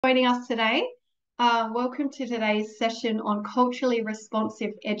Joining us today. Welcome to today's session on culturally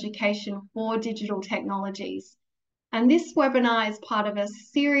responsive education for digital technologies. And this webinar is part of a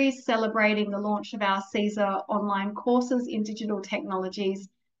series celebrating the launch of our CSER online courses in digital technologies.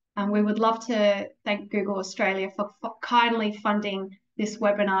 And we would love to thank Google Australia for kindly funding this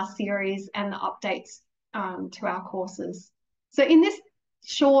webinar series and the updates to our courses. So in this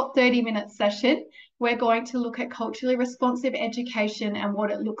short 30-minute session, we're going to look at culturally responsive education and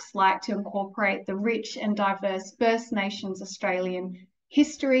what it looks like to incorporate the rich and diverse First Nations Australian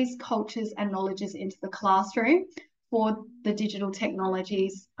histories, cultures, and knowledges into the classroom for the digital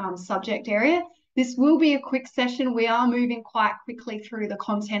technologies subject area. This will be a quick session. We are moving quite quickly through the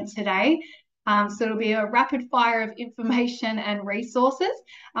content today. So it'll be a rapid fire of information and resources.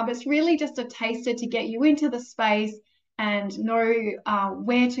 It's really just a taster to get you into the space and know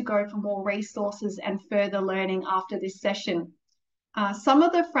where to go for more resources and further learning after this session. Some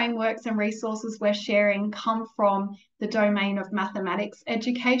of the frameworks and resources we're sharing come from the domain of mathematics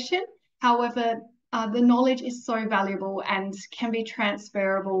education. However, the knowledge is so valuable and can be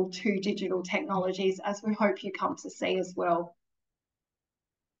transferable to digital technologies, as we hope you come to see as well.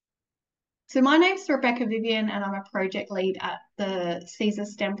 So my name's Rebecca Vivian, and I'm a project lead at the CSER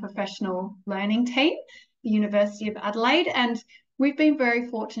STEM Professional Learning Team, the University of Adelaide, and we've been very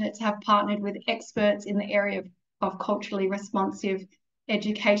fortunate to have partnered with experts in the area of culturally responsive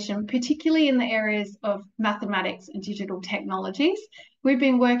education, particularly in the areas of mathematics and digital technologies. We've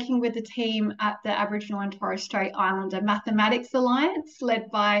been working with the team at the Aboriginal and Torres Strait Islander Mathematics Alliance, led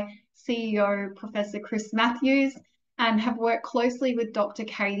by CEO Professor Chris Matthews, and have worked closely with Dr.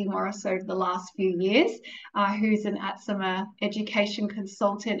 Caty Morris over the last few years, who's an ATSIMA education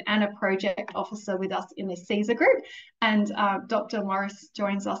consultant and a project officer with us in the CSER group. And Dr. Morris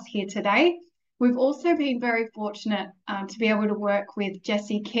joins us here today. We've also been very fortunate to be able to work with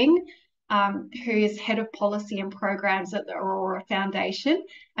Jessie King, who is Head of Policy and Programs at the Aurora Foundation,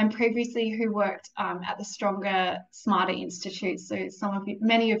 and previously who worked at the Stronger, Smarter Institute. So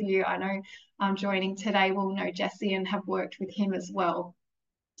many of you I know joining today will know Jessie and have worked with him as well.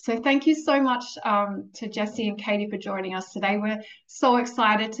 So thank you so much to Jessie and Caty for joining us today. We're so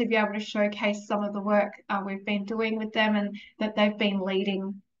excited to be able to showcase some of the work we've been doing with them and that they've been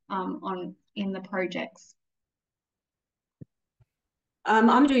leading in the projects.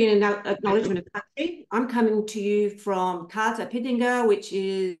 I'm doing an acknowledgement of country. I'm coming to you from Caty, which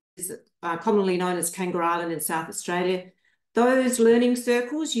is commonly known as Kangaroo Island in South Australia. Those learning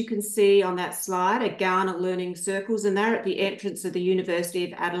circles you can see on that slide are Kaurna learning circles, and they're at the entrance of the University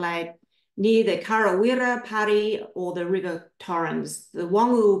of Adelaide near the Karawira, Parry, or the River Torrens. The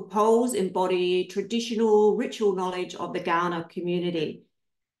Waanyi poles embody traditional ritual knowledge of the Kaurna community.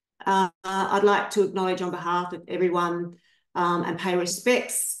 I'd like to acknowledge on behalf of everyone and pay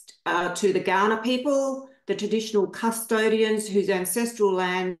respects to the Kaurna people, the traditional custodians whose ancestral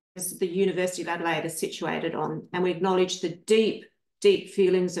lands the University of Adelaide is situated on, and we acknowledge the deep, deep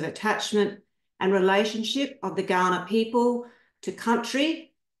feelings of attachment and relationship of the Kaurna people to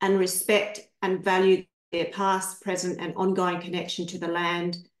country, and respect and value their past, present and ongoing connection to the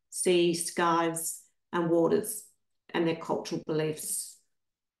land, sea, skies and waters, and their cultural beliefs.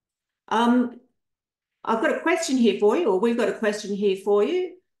 I've got a question here for you, or we've got a question here for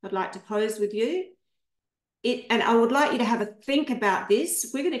you I'd like to pose with you. And I would like you to have a think about this.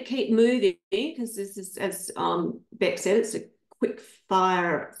 We're going to keep moving because this is, as Beck said, it's a quick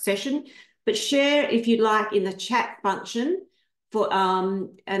fire session, but share if you'd like in the chat function for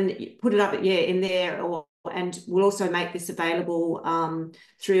and put it up in there, and we'll also make this available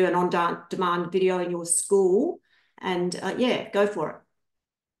through an on-demand video in your school. And yeah, go for it.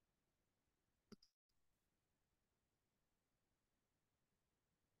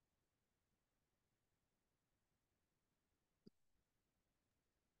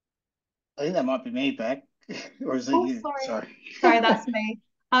 I think that might be me, Beck. Or is it you? Sorry, that's me.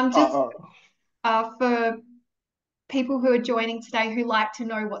 For people who are joining today who like to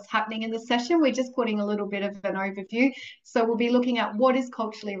know what's happening in the session, we're just putting a little bit of an overview. So we'll be looking at what is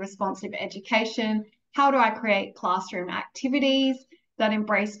culturally responsive education, how do I create classroom activities that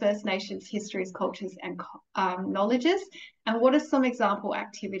embrace First Nations histories, cultures and knowledges, and what are some example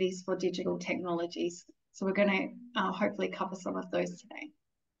activities for digital technologies. So we're going to hopefully cover some of those today.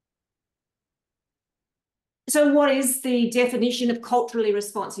 So what is the definition of culturally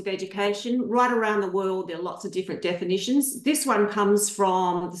responsive education? Right around the world, there are lots of different definitions. This one comes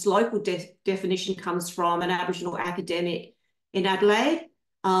from, this local definition comes from an Aboriginal academic in Adelaide.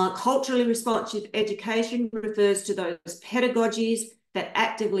 Culturally responsive education refers to those pedagogies that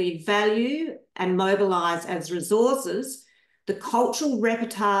actively value and mobilise as resources the the cultural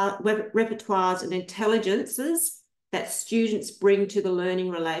repertoires and intelligences that students bring to the learning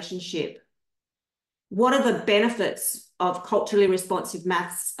relationship. What are the benefits of culturally responsive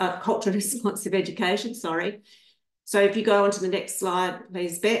culturally responsive education, sorry. So if you go on to the next slide,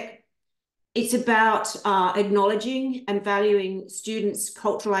 please, Beck. It's about acknowledging and valuing students'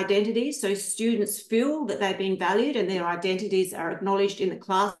 cultural identities. So students feel that they're being valued and their identities are acknowledged in the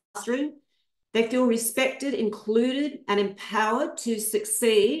classroom. They feel respected, included, and empowered to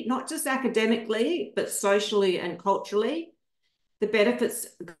succeed, not just academically, but socially and culturally. The benefits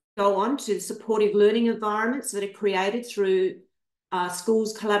go on to supportive learning environments that are created through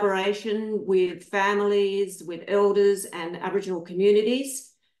schools' collaboration with families, with elders and Aboriginal communities.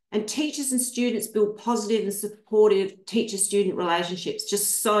 And teachers and students build positive and supportive teacher-student relationships,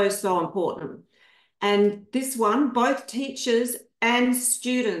 just so, so important. And this one, both teachers and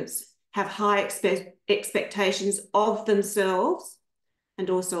students have high expectations of themselves and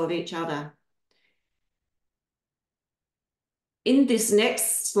also of each other. In this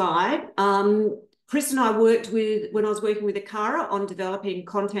next slide, Chris and I worked when I was working with ACARA on developing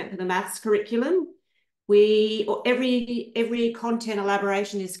content for the maths curriculum. Every content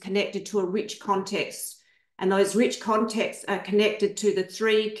elaboration is connected to a rich context, and those rich contexts are connected to the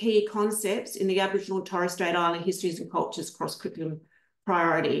 3 key concepts in the Aboriginal and Torres Strait Islander histories and cultures cross-curriculum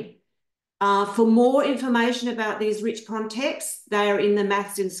priority. For more information about these rich contexts, they are in the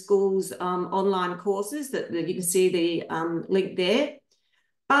Maths in Schools online courses that you can see the link there.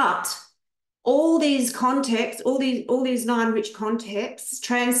 But all these contexts, all these 9 rich contexts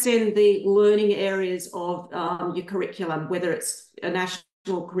transcend the learning areas of your curriculum, whether it's a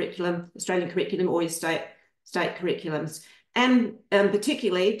national curriculum, Australian curriculum, or your state curriculums, and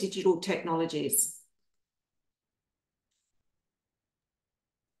particularly digital technologies.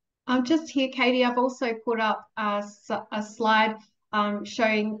 I'm just here, Caty. I've also put up a slide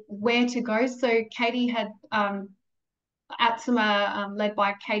showing where to go. So Caty had ATSIMA, led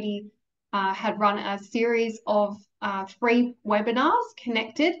by Caty, had run a series of 3 webinars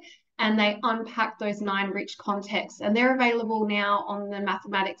connected, and they unpacked those 9 rich contexts. And they're available now on the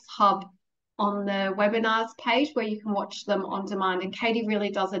Mathematics Hub on the webinars page, where you can watch them on demand. And Caty really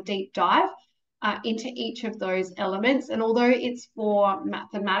does a deep dive into each of those elements. And although it's for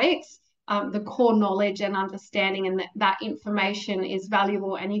mathematics, the core knowledge and understanding and that information is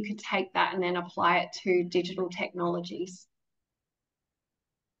valuable, and you could take that and then apply it to digital technologies.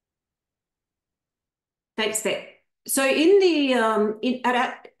 Thanks, Beck. So in the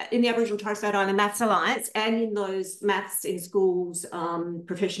Aboriginal and Torres Strait Islander Maths Alliance and in those Maths in Schools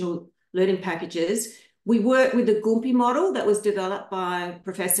professional learning packages, we work with the Gumpi model that was developed by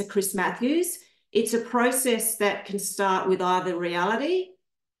Professor Chris Matthews. It's a process that can start with either reality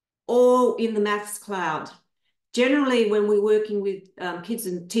or in the maths cloud. Generally, when we're working with kids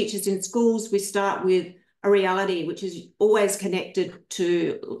and teachers in schools, we start with a reality, which is always connected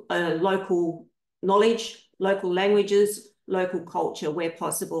to local knowledge, local languages, local culture where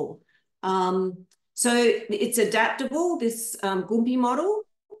possible. So it's adaptable, this Gumpi model.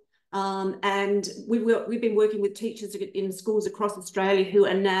 And we've been working with teachers in schools across Australia who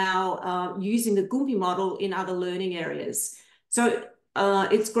are now using the Gumpi model in other learning areas. So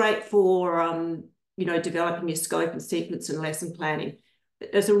it's great for developing your scope and sequence and lesson planning.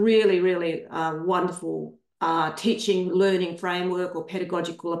 It's a really, really wonderful teaching learning framework or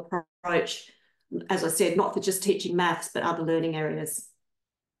pedagogical approach. As I said, not for just teaching maths, but other learning areas.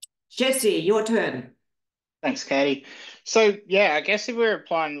 Jesse, your turn. Thanks, Caty. So, yeah, I guess if we're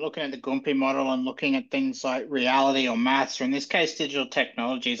looking at the Gumpi model and looking at things like reality or maths, or in this case, digital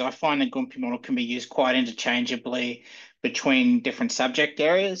technologies, I find the Gumpi model can be used quite interchangeably between different subject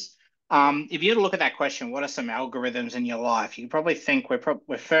areas. If you look at that question, what are some algorithms in your life? You probably think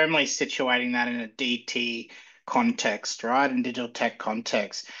we're firmly situating that in a DT context, right? In digital tech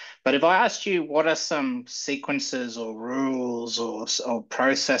context. But if I asked you what are some sequences or rules or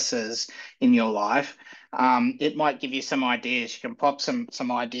processes in your life, it might give you some ideas. You can pop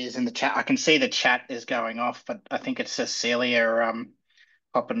some ideas in the chat. I can see the chat is going off, but I think it's Cecilia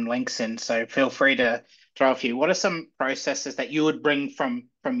popping links in. So feel free to throw a few. What are some processes that you would bring from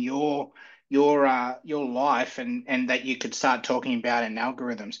your life and that you could start talking about in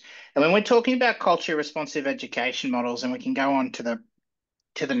algorithms? And when we're talking about culturally responsive education models, and we can go on to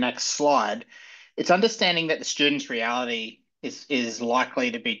the next slide, it's understanding that the student's reality is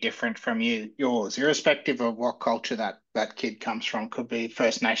likely to be different from yours, irrespective of what culture that kid comes from. Could be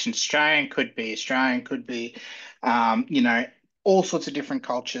First Nations Australian, could be all sorts of different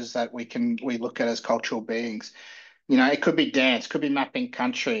cultures that we look at as cultural beings. It could be dance, could be mapping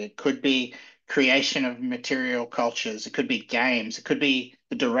country, it could be creation of material cultures. It could be games. It could be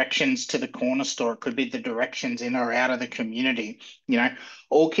the directions to the corner store. It could be the directions in or out of the community. You know,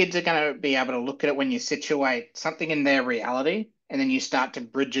 all kids are going to be able to look at it when you situate something in their reality, and then you start to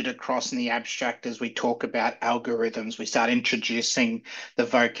bridge it across in the abstract as we talk about algorithms. We start introducing the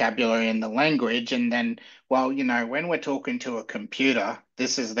vocabulary and the language, and then, well, you know, when we're talking to a computer,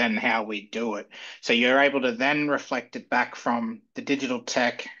 this is then how we do it. So you're able to then reflect it back from the digital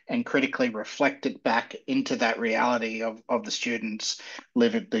tech and critically reflect it back into that reality of the students'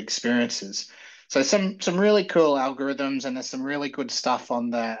 lived experiences. So some really cool algorithms, and there's some really good stuff on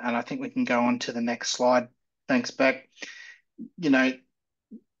there. And I think we can go on to the next slide. Thanks, Beck. You know,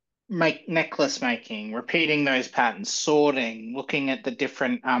 make necklace making, repeating those patterns, sorting, looking at the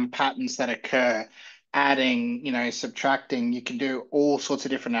different patterns that occur, adding, you know, subtracting. You can do all sorts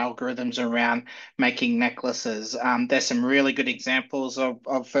of different algorithms around making necklaces. There's some really good examples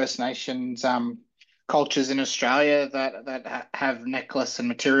of First Nations cultures in Australia that have necklace and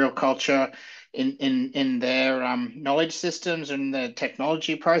material culture in their knowledge systems and their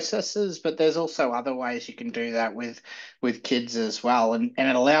technology processes. But there's also other ways you can do that with kids as well, and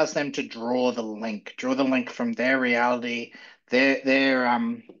it allows them to draw the link from their reality,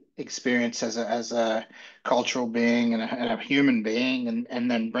 their experience as a cultural being and a human being, and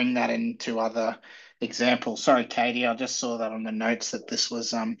then bring that into other examples. Sorry, Katie, I just saw that on the notes that this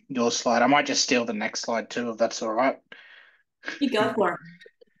was your slide. I might just steal the next slide too, if that's all right. You go for it.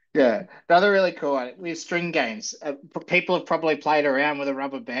 Yeah, another really cool one with string games. People have probably played around with a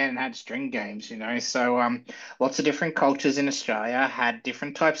rubber band and had string games, you know. So lots of different cultures in Australia had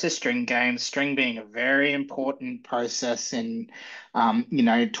different types of string games. String being a very important process in, you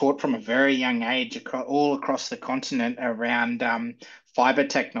know, taught from a very young age all across the continent around fiber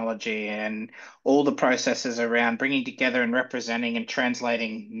technology and all the processes around bringing together and representing and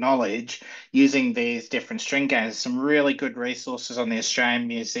translating knowledge using these different string games. Some really good resources on the Australian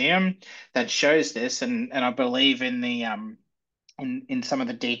Museum that shows this, and I believe in the in some of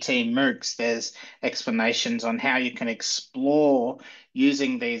the DT MOOCs, there's explanations on how you can explore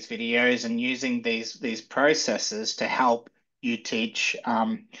using these videos and using these processes to help you teach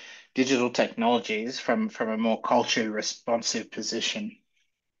digital technologies from a more culturally responsive position.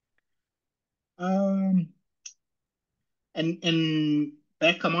 And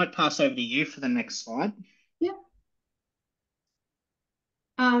Beck, I might pass over to you for the next slide. Yeah.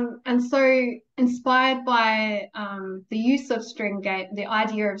 And so inspired by the use of the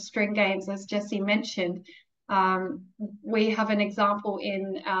idea of string games, as Jessie mentioned, we have an example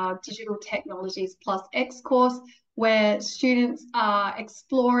in our Digital Technologies Plus X course where students are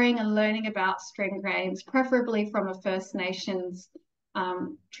exploring and learning about string games, preferably from a First Nations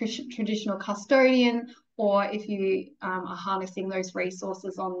traditional custodian, or if you are harnessing those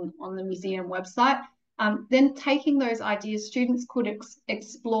resources on the museum website. Then taking those ideas, students could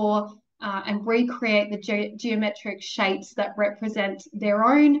explore and recreate the geometric shapes that represent their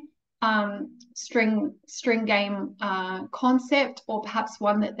own string game concept, or perhaps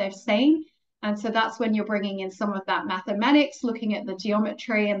one that they've seen. And so that's when you're bringing in some of that mathematics, looking at the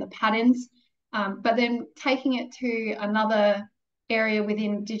geometry and the patterns, but then taking it to another area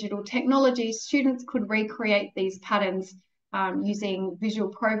within digital technology. Students could recreate these patterns using visual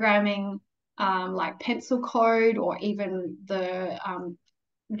programming, like pencil code, or even the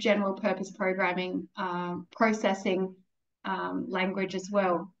general purpose programming processing language as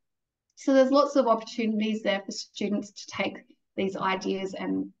well. So there's lots of opportunities there for students to take these ideas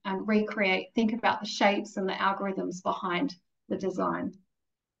and recreate, think about the shapes and the algorithms behind the design.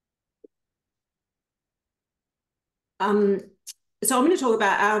 So I'm going to talk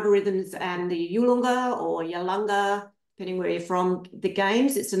about algorithms and the Yulunga or Yalunga, depending where you're from, the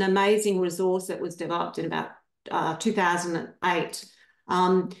games. It's an amazing resource that was developed in about 2008.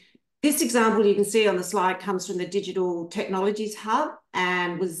 This example you can see on the slide comes from the Digital Technologies Hub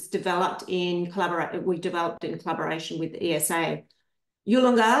and was developed in collaboration with ESA.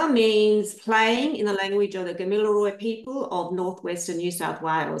 Yulunga means playing in the language of the Gamilaroi people of northwestern New South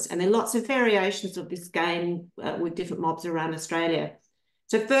Wales. And there are lots of variations of this game with different mobs around Australia.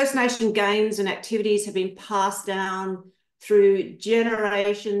 So First Nation games and activities have been passed down through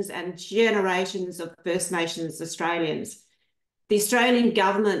generations and generations of First Nations Australians. The Australian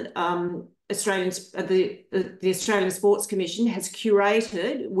government, the Australian Sports Commission has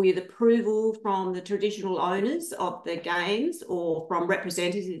curated, with approval from the traditional owners of the games or from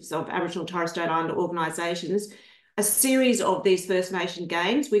representatives of Aboriginal and Torres Strait Islander organisations, a series of these First Nation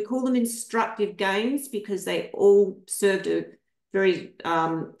games. We call them instructive games because they all served a very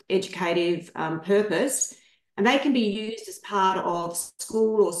educative purpose. and they can be used as part of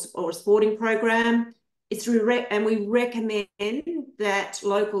school or a sporting program. And we recommend that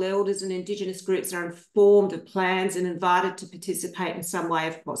local elders and Indigenous groups are informed of plans and invited to participate in some way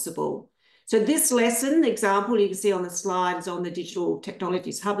if possible. So this lesson, the example you can see on the slide, is on the Digital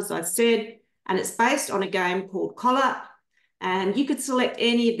Technologies Hub, as I said, and it's based on a game called Collar. And you could select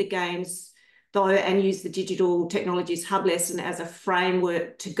any of the games, though, and use the Digital Technologies Hub lesson as a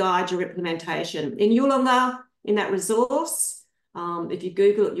framework to guide your implementation. In Yulunga, in that resource, if you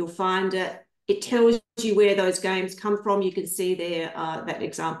Google it, you'll find it. It tells you where those games come from. You can see there that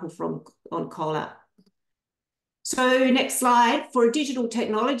example on Collar. So next slide, for a digital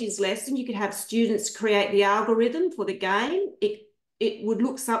technologies lesson, you could have students create the algorithm for the game. It would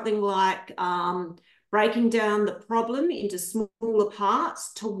look something like breaking down the problem into smaller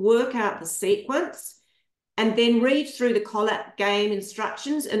parts to work out the sequence, and then read through the Collar game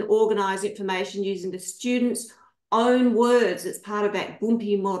instructions and organise information using the students' own words as part of that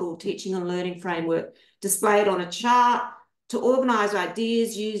Gumpy model teaching and learning framework, displayed on a chart. To organise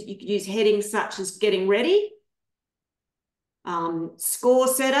ideas, you could use headings such as getting ready, score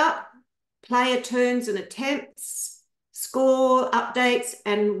setup, player turns and attempts, score updates,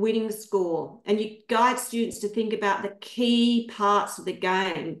 and winning score. And you guide students to think about the key parts of the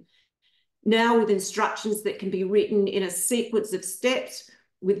game, now with instructions that can be written in a sequence of steps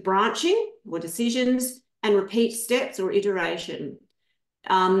with branching or decisions and repeat steps or iteration.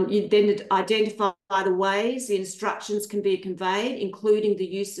 You then identify the ways the instructions can be conveyed, including the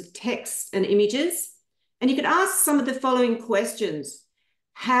use of text and images. And you could ask some of the following questions.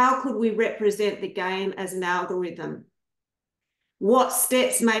 How could we represent the game as an algorithm? What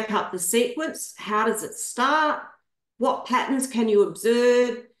steps make up the sequence? How does it start? What patterns can you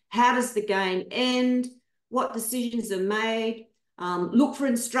observe? How does the game end? What decisions are made? Look for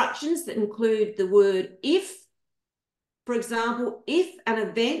instructions that include the word if. For example, if an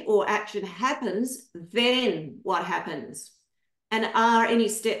event or action happens, then what happens? And are any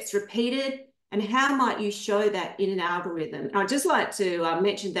steps repeated? And how might you show that in an algorithm? And I'd just like to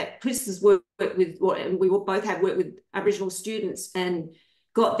mention that Chris has worked with, and we both have worked with Aboriginal students and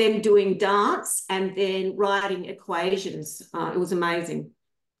got them doing dance and then writing equations. It was amazing.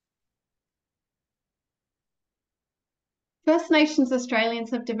 First Nations Australians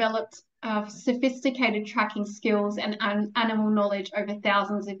have developed sophisticated tracking skills and animal knowledge over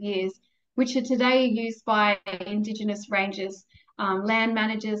thousands of years, which are today used by Indigenous rangers, land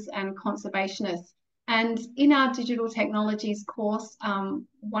managers and conservationists. And in our digital technologies course,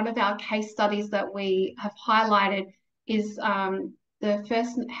 one of our case studies that we have highlighted is how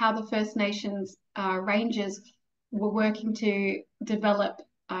the First Nations rangers were working to develop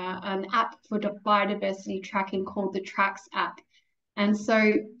an app for biodiversity tracking called the Tracks app. And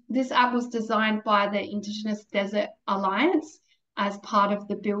so this app was designed by the Indigenous Desert Alliance as part of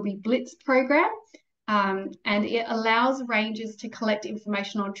the Bilby Blitz program. And it allows rangers to collect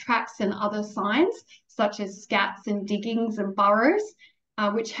information on tracks and other signs, such as scats and diggings and burrows,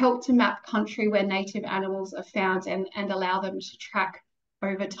 which help to map country where native animals are found and allow them to track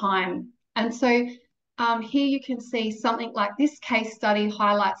over time. And so here you can see something like this case study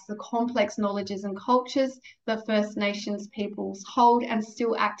highlights the complex knowledges and cultures that First Nations peoples hold and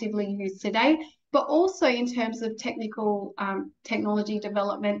still actively use today, but also in terms of technology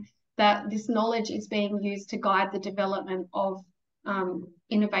development, that this knowledge is being used to guide the development of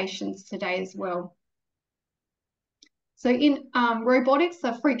innovations today as well. So robotics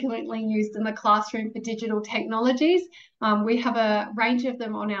are frequently used in the classroom for digital technologies. We have a range of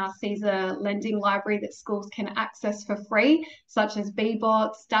them on our CSER lending library that schools can access for free, such as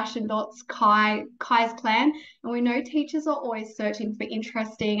Bbots, Dash and Dots, Kai's Plan. And we know teachers are always searching for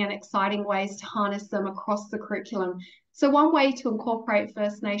interesting and exciting ways to harness them across the curriculum. So one way to incorporate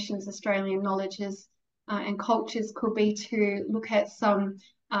First Nations Australian knowledges and cultures could be to look at some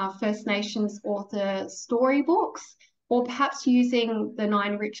First Nations author storybooks, or perhaps using the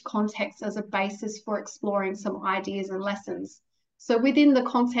 9 rich contexts as a basis for exploring some ideas and lessons. So within the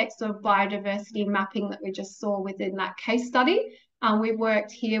context of biodiversity mapping that we just saw within that case study, we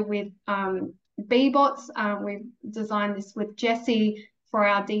worked here with Bbots. We've designed this with Jessie for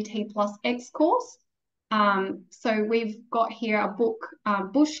our DT Plus X course. So we've got here a book,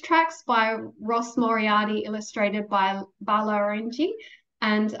 Bush Tracks by Ross Moriarty, illustrated by Bala Orangi.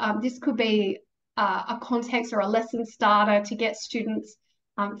 And this could be a context or a lesson starter to get students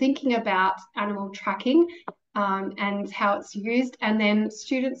thinking about animal tracking and how it's used. And then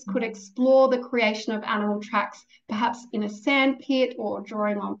students could explore the creation of animal tracks, perhaps in a sand pit or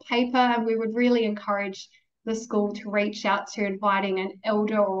drawing on paper. And we would really encourage the school to reach out to inviting an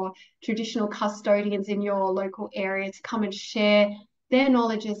elder or traditional custodians in your local area to come and share their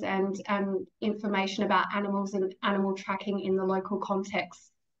knowledges and information about animals and animal tracking in the local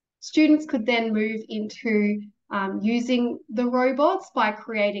context. Students could then move into using the robots by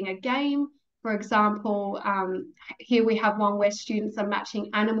creating a game. For example, here we have one where students are matching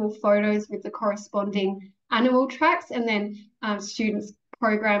animal photos with the corresponding animal tracks, and then students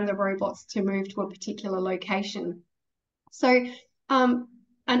program the robots to move to a particular location. So an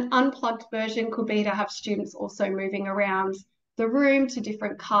unplugged version could be to have students also moving around the room to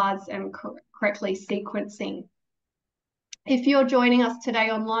different cards and correctly sequencing. If you're joining us today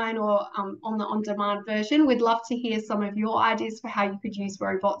online or on the on-demand version, we'd love to hear some of your ideas for how you could use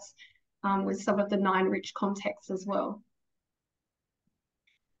robots with some of the 9 rich contexts as well.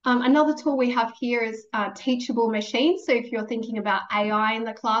 Another tool we have here is teachable machines. So if you're thinking about AI in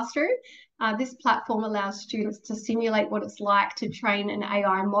the classroom, this platform allows students to simulate what it's like to train an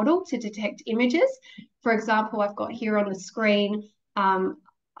AI model to detect images. For example, I've got here on the screen,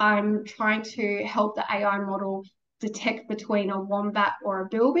 I'm trying to help the AI model detect between a wombat or a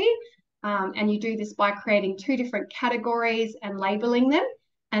bilby. And you do this by creating 2 different categories and labeling them.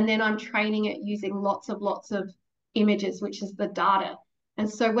 And then I'm training it using lots of images, which is the data. And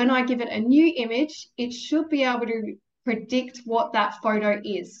so when I give it a new image, it should be able to predict what that photo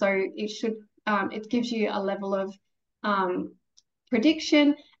is. So it gives you a level of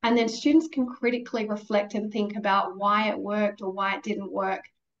prediction, and then students can critically reflect and think about why it worked or why it didn't work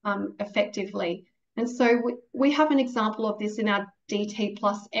effectively. And so we have an example of this in our DT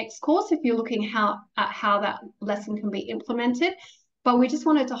plus X course if you're looking at how that lesson can be implemented. But we just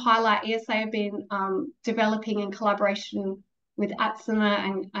wanted to highlight ESA have been developing in collaboration with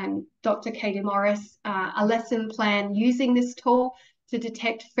ATSIMA and Dr. Caty Morris a lesson plan using this tool to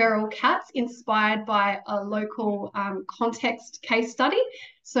detect feral cats inspired by a local context case study.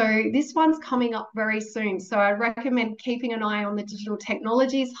 So this one's coming up very soon. So I recommend keeping an eye on the Digital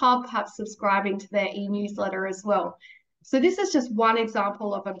Technologies Hub, perhaps subscribing to their e-newsletter as well. So this is just one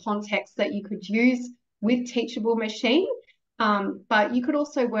example of a context that you could use with Teachable Machine. But you could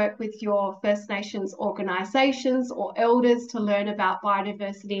also work with your First Nations organisations or elders to learn about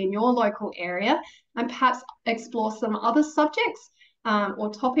biodiversity in your local area, and perhaps explore some other subjects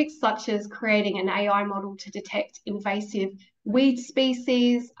or topics such as creating an AI model to detect invasive weed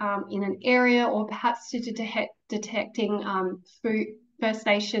species in an area, or perhaps to detecting First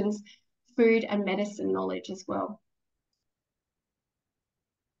Nations food and medicine knowledge as well.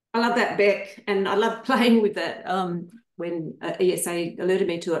 I love that, Beck, and I love playing with that when ESA alerted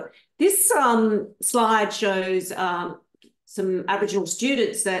me to it. This slide shows some Aboriginal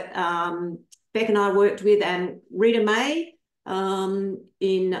students that Beck and I worked with, and Rita May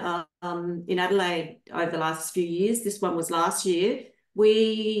in Adelaide over the last few years. This one was last year.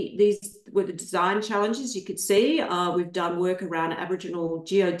 These were the design challenges you could see. We've done work around Aboriginal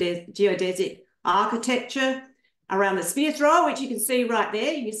geodesic architecture, around the spear thrower, which you can see right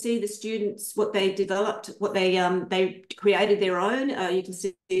there. You can see the students, what they developed, what they created their own. You can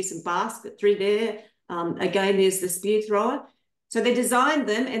see some basketry there. Again, there's the spear thrower. So they designed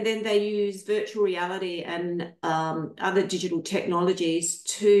them, and then they use virtual reality and other digital technologies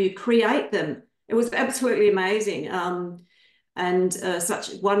to create them. It was absolutely amazing. And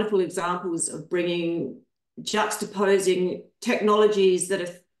such wonderful examples of juxtaposing technologies that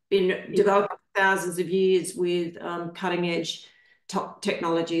have been developed thousands of years with cutting edge top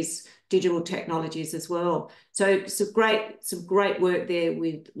technologies, digital technologies as well. So some great work there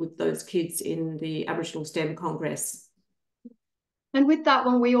with those kids in the Aboriginal STEM Congress. And with that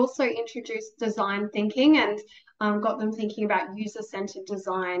one, we also introduced design thinking and got them thinking about user-centered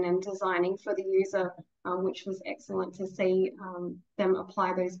design and designing for the user, which was excellent to see them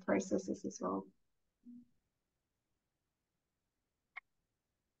apply those processes as well.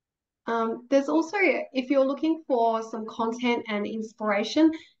 There's also, if you're looking for some content and inspiration,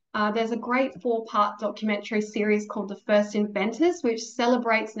 there's a great 4-part documentary series called The First Inventors, which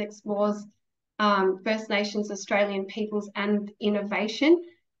celebrates and explores First Nations, Australian peoples and innovation.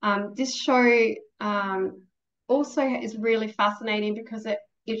 This show also is really fascinating because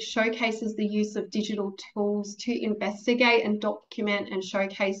it showcases the use of digital tools to investigate and document and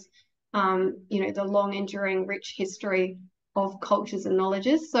showcase the long enduring rich history of cultures and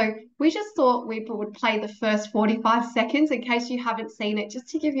knowledges. So we just thought we would play the first 45 seconds in case you haven't seen it, just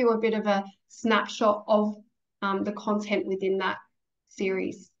to give you a bit of a snapshot of the content within that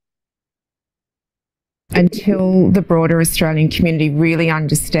series. until the broader Australian community really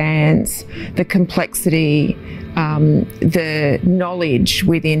understands the complexity, the knowledge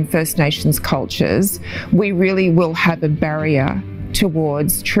within First Nations cultures, we really will have a barrier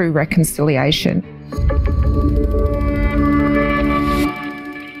towards true reconciliation.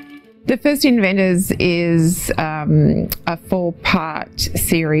 The First Inventors is a four-part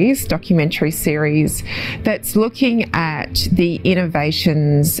series, documentary series, that's looking at the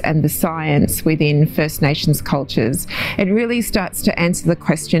innovations and the science within First Nations cultures. It really starts to answer the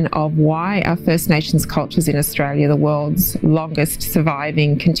question of why are First Nations cultures in Australia the world's longest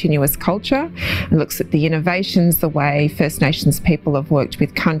surviving continuous culture. It looks at the innovations, the way First Nations people have worked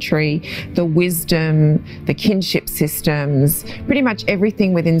with country, the wisdom, the kinship systems, pretty much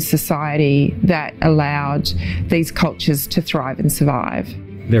everything within society that allowed these cultures to thrive and survive.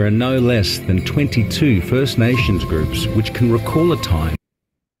 There are no less than 22 First Nations groups which can recall a time.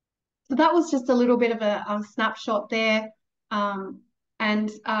 So that was just a little bit of a snapshot there,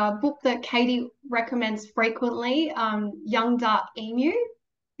 and a book that Caty recommends frequently, Young Dark Emu.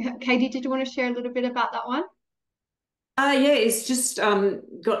 Caty, did you want to share a little bit about that one? Yeah, it's just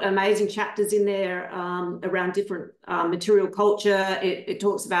got amazing chapters in there around different material culture. It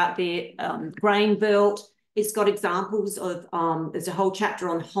talks about the grain belt. It's got examples of, there's a whole chapter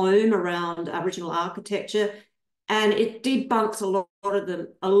on home around Aboriginal architecture, and it debunks a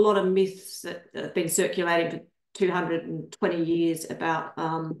lot of myths that have been circulating for 220 years about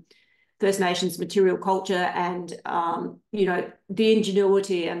First Nations material culture and, you know, the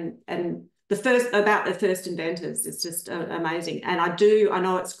ingenuity and the first inventors. It's just amazing. And I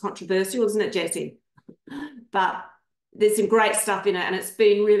know it's controversial, isn't it, Jessie? But there's some great stuff in it, and it's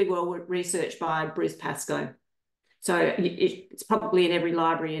been really well researched by Bruce Pascoe. So it's probably in every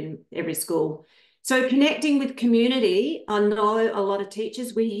library and every school. So connecting with community, I know a lot of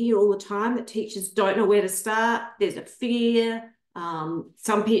teachers, we hear all the time that teachers don't know where to start. There's a fear.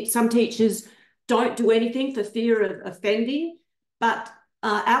 Some teachers don't do anything for fear of offending, but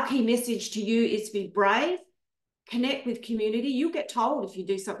our key message to you is to be brave, connect with community. You'll get told if you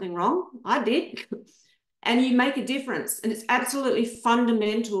do something wrong. I did. And you make a difference. And it's absolutely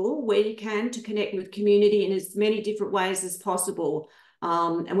fundamental where you can to connect with community in as many different ways as possible.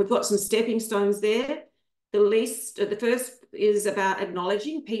 And we've got some stepping stones there. The first is about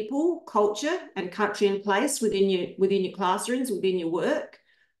acknowledging people, culture, and country and place within your classrooms, within your work,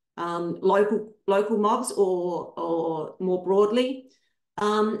 local mobs or more broadly.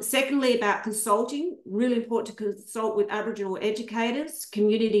 Secondly, about consulting, really important to consult with Aboriginal educators,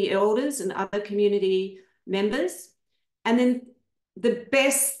 community elders and other community members. And then the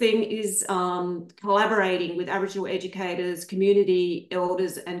best thing is collaborating with Aboriginal educators, community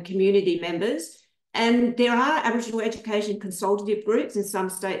elders and community members. And there are Aboriginal education consultative groups in some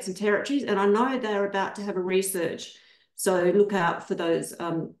states and territories, and I know they're about to have a research. So look out for those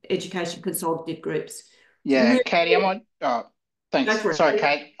education consultative groups. Yeah, really, Caty, thanks. Sorry,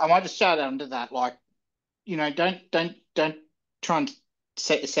 Kate. I might just shout under that, like, you know, don't try and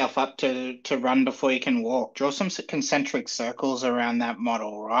set yourself up to run before you can walk. Draw some concentric circles around that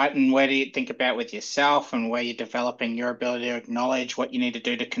model, right? And where do you think about with yourself and where you're developing your ability to acknowledge what you need to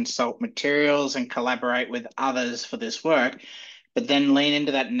do to consult materials and collaborate with others for this work, but then lean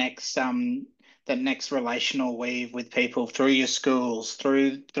into that next relational weave with people through your schools,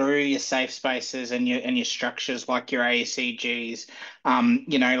 through your safe spaces and your structures like your ACGs.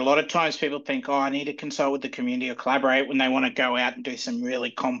 You know, a lot of times people think, oh, I need to consult with the community or collaborate when they want to go out and do some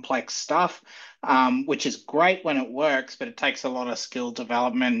really complex stuff, which is great when it works, but it takes a lot of skill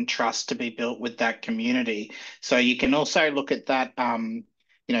development and trust to be built with that community. So you can also look at that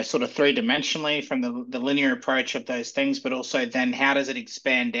you know, sort of three-dimensionally from the linear approach of those things, but also then how does it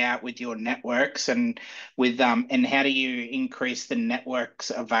expand out with your networks and with and how do you increase the networks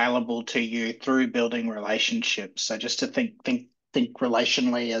available to you through building relationships? So just to think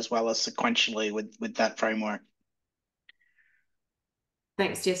relationally as well as sequentially with that framework.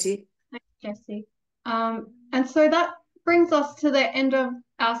 Thanks, Jessie. Thanks, Jessie. And so that brings us to the end of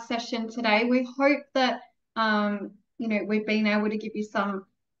our session today. We hope that you know, we've been able to give you some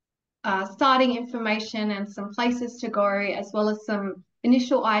starting information and some places to go, as well as some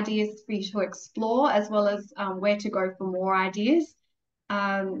initial ideas for you to explore, as well as where to go for more ideas.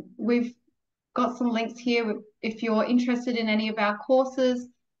 We've got some links here if you're interested in any of our courses.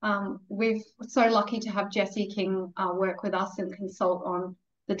 We're so lucky to have Jessie King work with us and consult on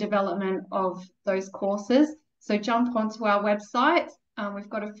the development of those courses. So jump onto our website. We've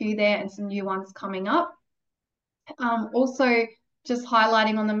got a few there and some new ones coming up. Also, just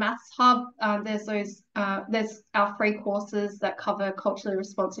highlighting on the Maths Hub, there's our free courses that cover culturally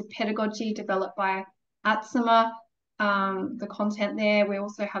responsive pedagogy developed by ATSIMA, the content there. We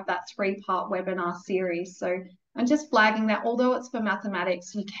also have that 3-part webinar series. So I'm just flagging that although it's for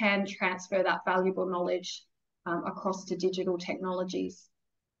mathematics, you can transfer that valuable knowledge across to digital technologies.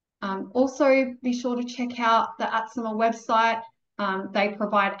 Also, be sure to check out the ATSIMA website. They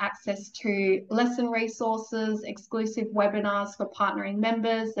provide access to lesson resources, exclusive webinars for partnering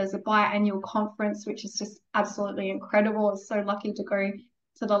members. There's a biannual conference, which is just absolutely incredible. I was so lucky to go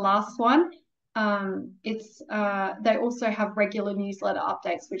to the last one. They also have regular newsletter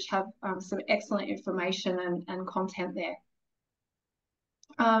updates, which have some excellent information and content there.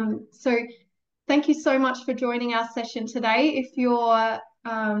 So thank you so much for joining our session today. If you're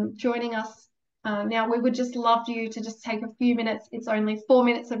joining us now, we would just love you to just take a few minutes. It's only 4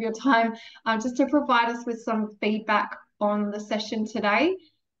 minutes of your time, just to provide us with some feedback on the session today.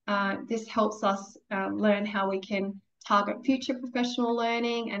 This helps us learn how we can target future professional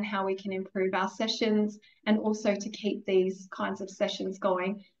learning and how we can improve our sessions, and also to keep these kinds of sessions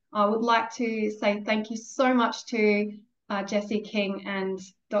going. I would like to say thank you so much to Jessie King and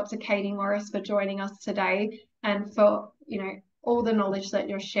Dr. Caty Morris for joining us today, and for all the knowledge that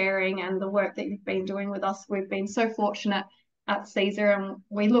you're sharing and the work that you've been doing with us. We've been so fortunate at CSER, and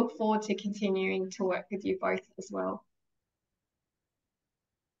we look forward to continuing to work with you both as well.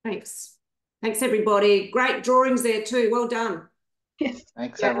 Thanks. Thanks, everybody. Great drawings there too. Well done. Yes.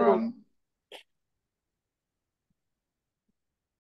 Thanks, everyone.